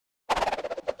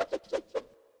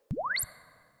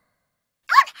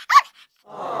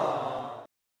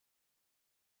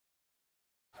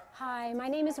Hi, my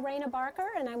name is Raina Barker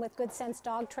and I'm with Good Sense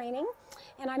Dog Training,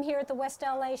 and I'm here at the West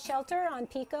LA shelter on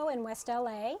Pico in West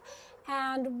LA.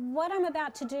 And what I'm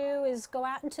about to do is go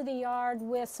out into the yard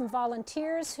with some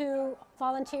volunteers who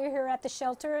volunteer here at the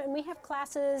shelter, and we have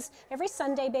classes every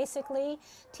Sunday basically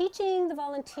teaching the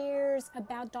volunteers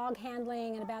about dog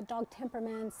handling and about dog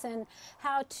temperaments and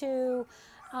how to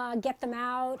get them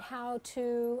out, how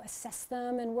to assess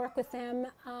them and work with them.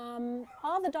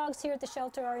 All the dogs here at the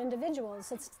shelter are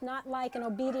individuals. It's not like an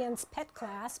obedience pet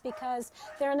class because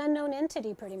they're an unknown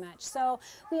entity pretty much. So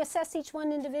we assess each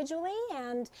one individually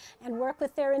and work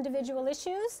with their individual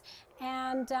issues,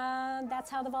 and that's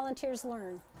how the volunteers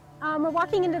learn. We're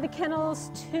walking into the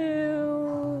kennels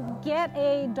to get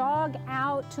a dog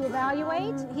out to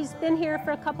evaluate. He's been here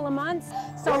for a couple of months,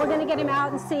 so we're going to get him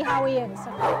out and see how he is.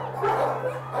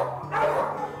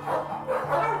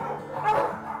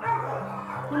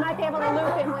 You might be able to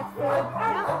loop him with food.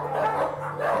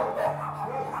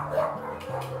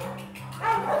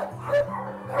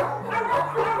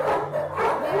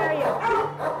 There you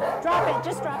go. Drop it,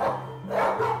 just drop it.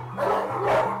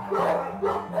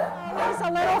 He's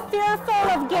a little fearful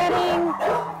of getting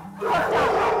hooked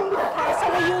up. Okay, so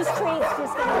we use treats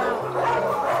just get him out.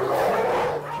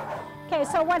 Okay,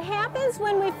 so what happens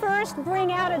when we first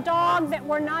bring out a dog that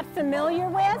we're not familiar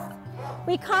with,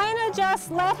 we kind of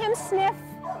just let him sniff,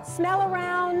 smell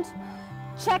around,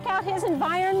 check out his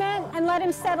environment, and let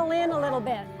him settle in a little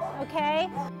bit, okay?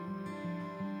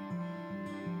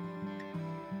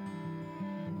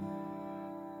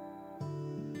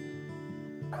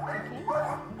 Okay,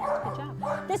 good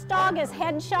job. This dog is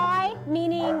head shy,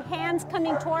 meaning hands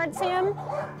coming towards him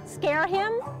scare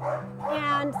him,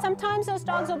 and sometimes those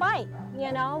dogs will bite,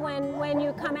 you know, when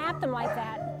you come at them like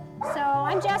that. So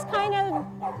I'm just kind of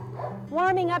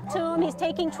warming up to him. He's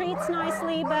taking treats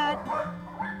nicely, but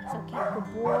it's okay,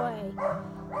 good boy.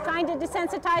 Trying to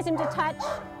desensitize him to touch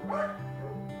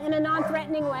in a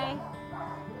non-threatening way.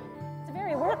 It's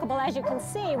very workable, as you can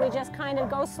see. We just kind of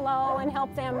go slow and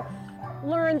help them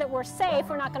learn that we're safe.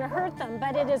 We're not going to hurt them,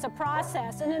 but it is a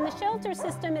process. And in the shelter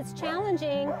system, it's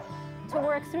challenging to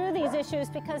work through these issues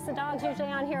because the dog's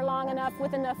usually on here long enough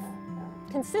with enough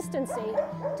consistency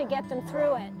to get them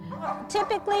through it.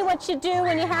 Typically what you do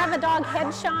when you have a dog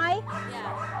head shy,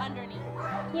 Underneath.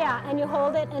 Yeah, and you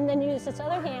hold it and then you use this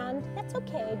other hand. That's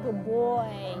okay, good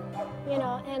boy. You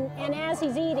know, and as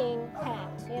he's eating,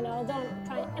 pet, you know, don't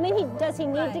try. I mean, does he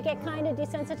need to get kind of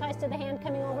desensitized to the hand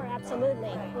coming over? Absolutely.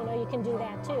 You know, you can do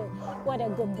that too. What a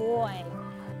good boy.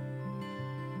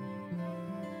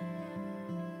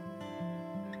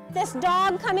 This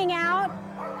dog coming out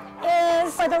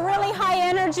is for the really high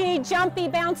energy, jumpy,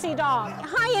 bouncy dog.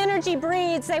 High energy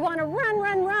breeds, they want to run,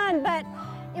 run, run, but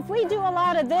if we do a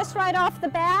lot of this right off the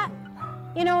bat,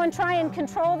 you know, and try and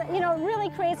control that, you know, it really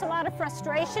creates a lot of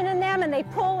frustration in them and they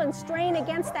pull and strain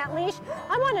against that leash.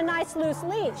 I want a nice loose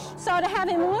leash. So to have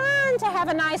him learn to have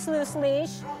a nice loose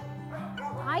leash,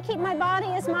 I keep my body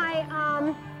as my,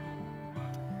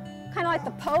 kind of like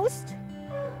the post,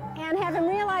 and have him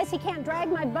realize he can't drag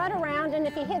my butt around, and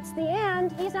if he hits the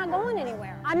end, he's not going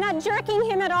anywhere. I'm not jerking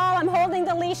him at all. I'm holding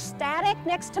the leash static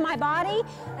next to my body,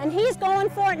 and he's going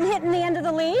for it and hitting the end of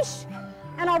the leash,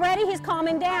 and already he's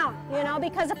calming down, you know,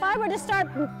 because if I were to start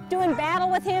doing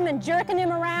battle with him and jerking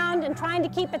him around and trying to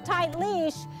keep a tight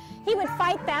leash, he would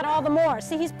fight that all the more.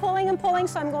 See, he's pulling and pulling,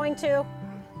 so I'm going to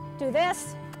do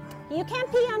this. You can't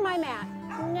pee on my mat.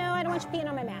 No, I don't want you peeing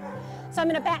on my mat. So I'm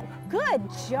going to back. Good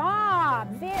job.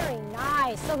 Very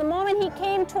nice. So the moment he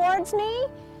came towards me,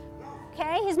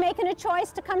 okay, he's making a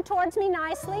choice to come towards me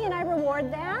nicely, and I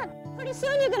reward that. Pretty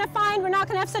soon you're going to find we're not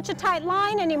going to have such a tight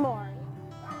line anymore.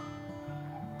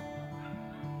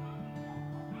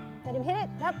 Let him hit it.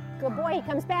 Up. Good boy. He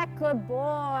comes back. Good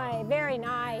boy. Very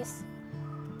nice.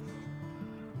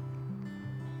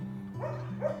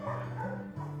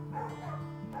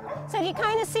 So you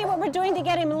kind of see what we're doing to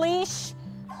get him leash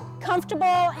comfortable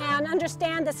and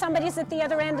understand that somebody's at the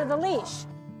other end of the leash.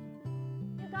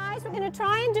 You guys, we're going to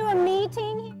try and do a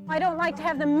meeting. I don't like to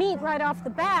have them meet right off the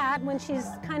bat when she's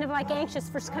kind of like anxious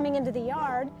for coming into the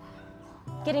yard,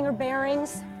 getting her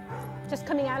bearings, just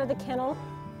coming out of the kennel.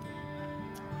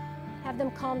 Have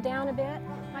them calm down a bit,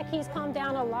 like he's calmed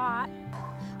down a lot.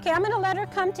 Okay, I'm going to let her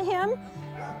come to him.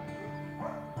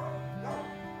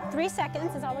 3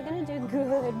 seconds is all we're going to do.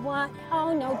 Good. One.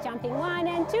 Oh, no jumping. 1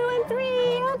 and 2 and 3.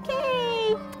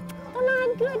 Okay. Come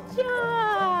on. Good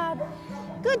job.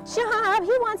 Good job.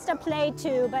 He wants to play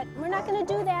too, but we're not going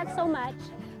to do that so much.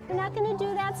 We're not going to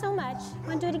do that so much.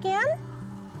 Want to do it again?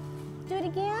 Do it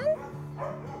again?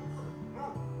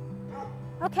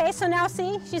 Okay, so now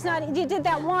see, she's not, you did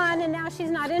that one and now she's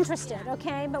not interested,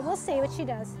 okay? But we'll see what she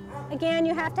does. Again,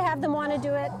 you have to have them want to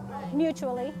do it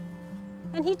mutually.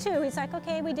 And he too, he's like,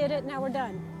 okay, we did it, now we're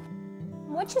done.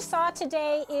 What you saw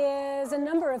today is a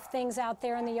number of things out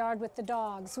there in the yard with the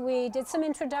dogs. We did some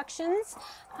introductions,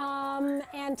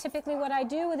 and typically what I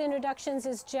do with introductions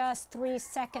is just 3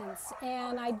 seconds.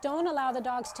 And I don't allow the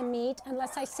dogs to meet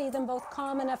unless I see them both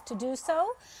calm enough to do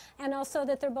so, and also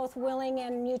that they're both willing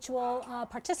and mutual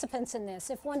participants in this.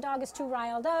 If one dog is too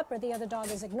riled up or the other dog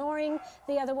is ignoring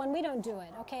the other one, we don't do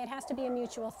it, okay? It has to be a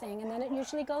mutual thing, and then it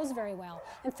usually goes very well.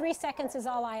 And 3 seconds is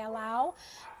all I allow.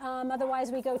 Otherwise,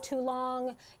 we go too long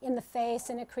in the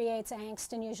face and it creates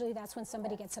angst, and usually that's when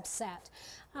somebody gets upset.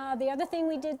 The other thing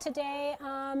we did today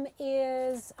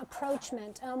is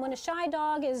approachment. When a shy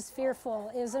dog is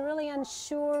fearful, is really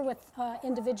unsure with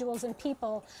individuals and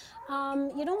people,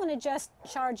 you don't want to just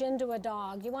charge into a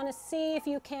dog. You want to see if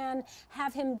you can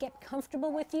have him get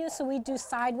comfortable with you. So we do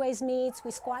sideways meets,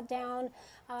 we squat down,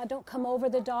 don't come over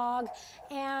the dog.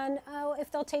 And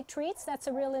if they'll take treats, that's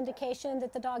a real indication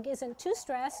that the dog isn't too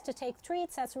stressed to take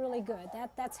treats. That's really good.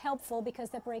 That's helpful because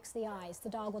that breaks the ice. The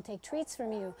dog will take treats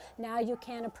from you. Now you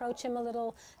can approach him a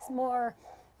little more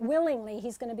willingly.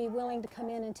 He's going to be willing to come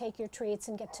in and take your treats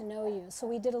and get to know you. So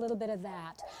we did a little bit of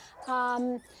that.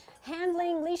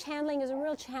 Leash handling is a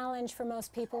real challenge for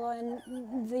most people,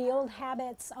 and the old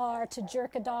habits are to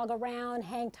jerk a dog around,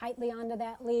 hang tightly onto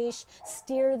that leash,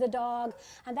 steer the dog,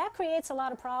 and that creates a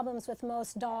lot of problems with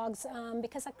most dogs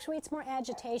because it creates more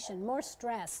agitation, more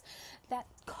stress, that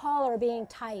collar being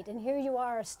tight, and here you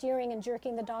are steering and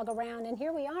jerking the dog around, and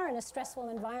here we are in a stressful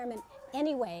environment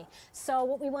anyway. So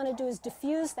what we want to do is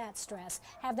diffuse that stress,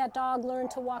 have that dog learn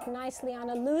to walk nicely on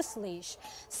a loose leash.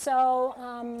 So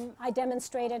I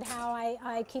demonstrated how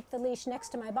I keep the leash next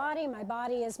to my body. My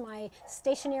body is my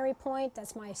stationary point.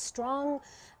 That's my strong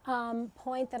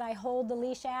point that I hold the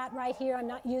leash at right here. I'm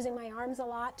not using my arms a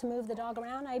lot to move the dog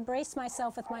around. I brace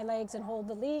myself with my legs and hold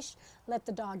the leash, let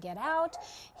the dog get out.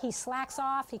 He slacks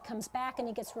off, he comes back, and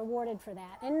he gets rewarded for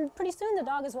that. And pretty soon the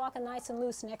dog is walking nice and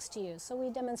loose next to you. So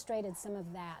we demonstrated some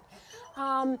of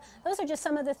that. Those are just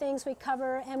some of the things we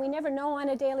cover, and we never know on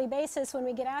a daily basis when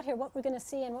we get out here what we're going to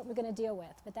see and what we're going to deal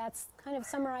with. But that's kind of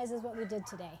summarizes what we did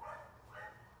today.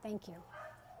 Thank you.